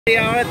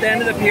Out at the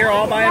end of the pier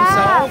all by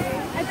himself?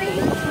 I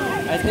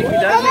think he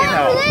does need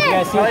help.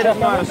 Yeah, probably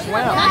doesn't know how to swim.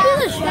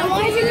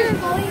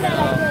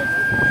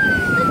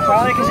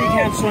 Probably because he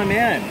can't swim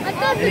in.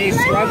 And he's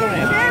struggling.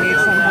 He needs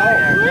some help.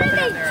 Where did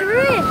they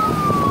drift?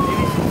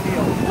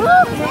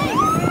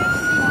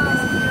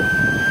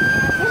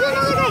 There's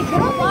another guy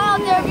going out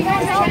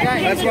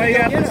there. That's why you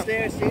have to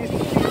stay. See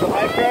the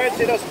lifeguards?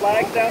 See those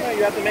flags down there?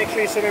 You have to make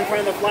sure you swim in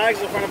front of the flags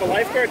in front of a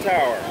lifeguard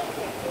tower.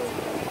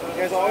 You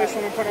guys always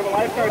swim in front of a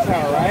lifeguard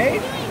tower,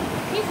 right?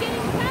 He's getting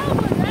the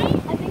paddleboard, right?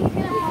 I think he's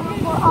going to paddle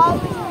for all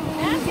the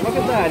way. Look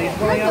at that. He's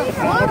going out the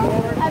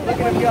paddleboard. I bet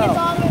when he gets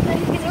all the way, then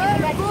he's going to get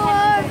the red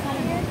board.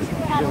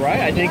 You're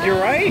right. I think you're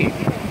right.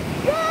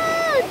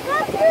 Good!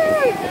 That's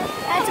good!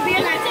 That's a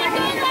beer that's like a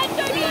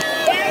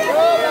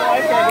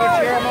Lifeguard, go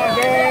cheer him on.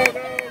 Go, go,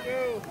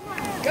 go.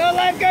 Go,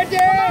 Lifeguard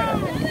Dan!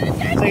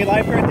 Say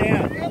Lifeguard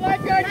Dan. Go,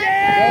 Lifeguard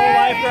Dan! Go,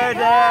 Lifeguard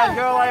Dan!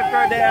 Go,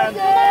 Lifeguard Dan!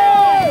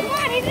 Come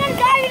on, he's going to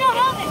die. You don't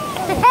help him.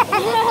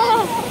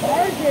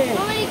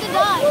 Somebody could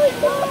die.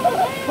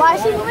 Why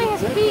is he moving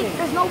his feet?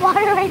 There's no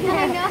water right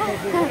there.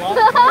 This is a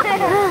demonstration.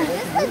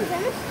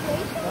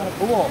 Not a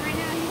pool.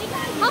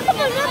 How come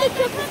another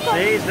trip is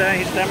coming? He's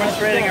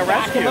demonstrating a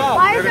rescue.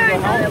 Why is there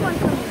another one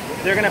coming?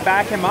 They're going to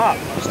back him up,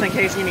 just in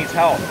case he needs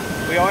help.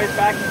 We always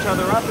back each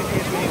other up in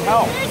case we need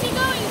help. Where is he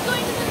going? He's going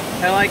to the...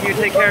 Kind of like you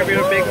take care of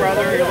your big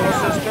brother, your little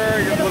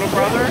sister, your little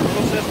brother,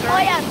 little sister. Oh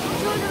yeah,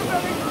 two little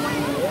brothers.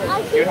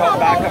 You'd help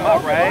back him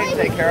up, right?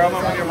 Take care of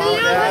him with your mom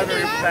and dad or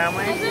your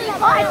family.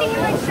 Oh, I think he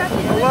likes sharks.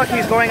 Oh, look,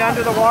 he's going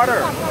under the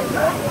water.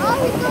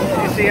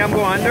 You see him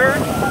go under?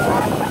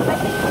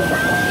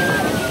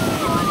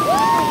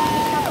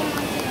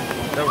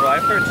 The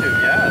lifeguard too,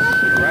 yes,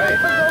 you're right.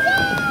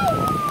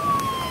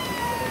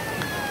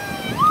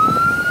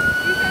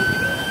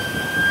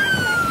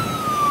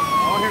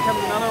 Oh, here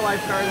comes another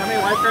lifeguard. How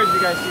many lifeguards do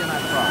you guys see in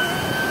that truck?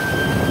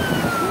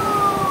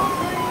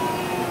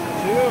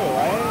 Two,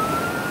 right?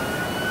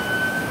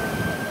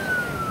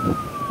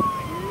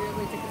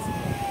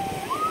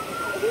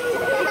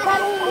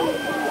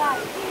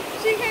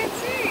 She can't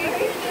see.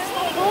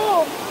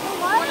 Oh,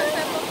 what?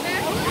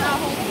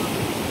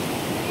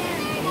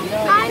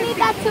 I need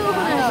that too. No.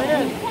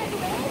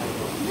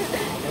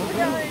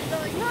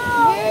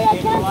 I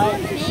can't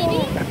see.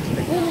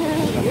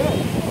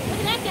 Look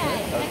at that guy.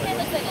 That guy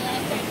looks like a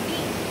lifeguard.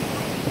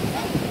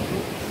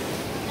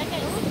 That guy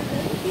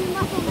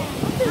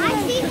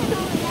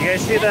You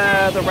guys see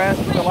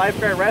the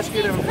lifeguard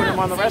rescued him and put him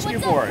on the rescue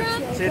board?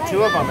 See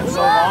two of them. It's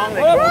so long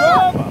they can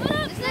hold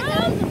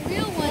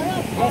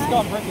both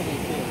of them.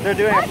 They're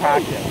doing a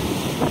practice.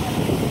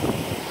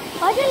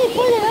 Why did he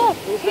put it up?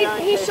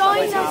 He's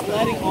showing us.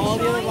 Letting all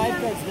the other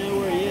lifeguards know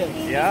where he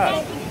is.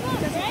 Yeah.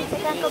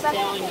 He's telling that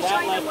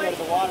lifeguard of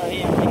the water,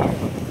 hey, I'm here.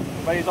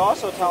 But he's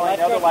also telling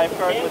the other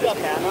lifeguard with his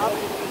can up.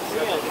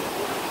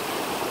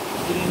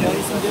 Did you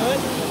notice him do it?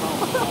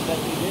 I bet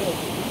you did.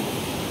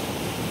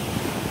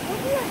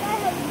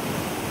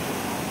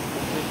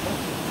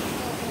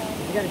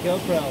 You got a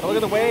GoPro. Oh, look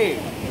at the wave.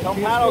 Don't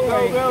paddle.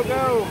 Go, go,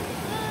 go.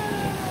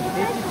 50%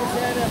 of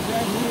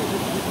that here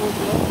before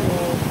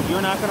GoPro.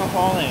 You're not going to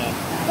fall in it.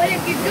 But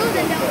if you do,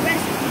 then they'll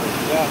arrest you.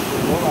 Yeah,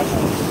 we'll rush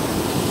you.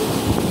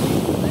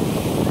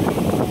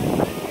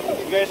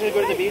 You guys going to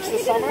go to the beach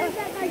this summer?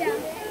 Yeah.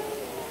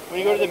 When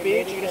you go to the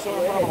beach, you can swim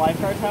in front of a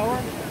lifeguard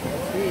tower?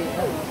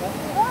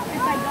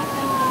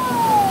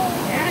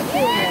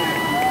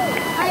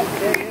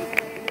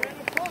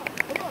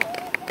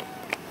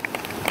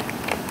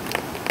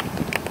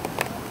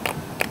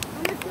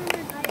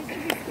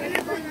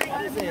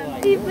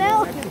 He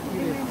fell.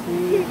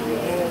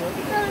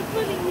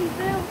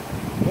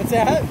 What's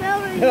that? He fell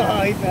right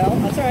Oh, he fell.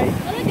 That's all right.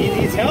 He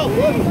needs help.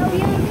 Look.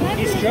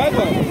 He's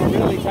struggling. He's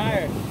really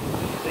tired.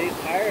 He's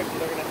tired, so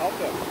they're going to help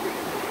him.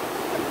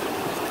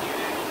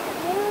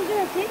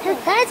 His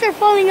pants are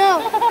falling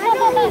off. I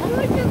know, his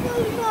shorts are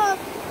falling off.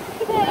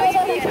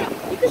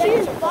 You can see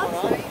his box.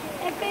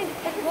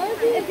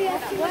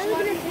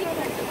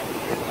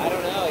 I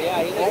don't know.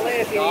 Yeah, he looks Only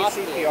if he needs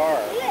CPR.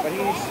 But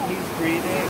he's breathing.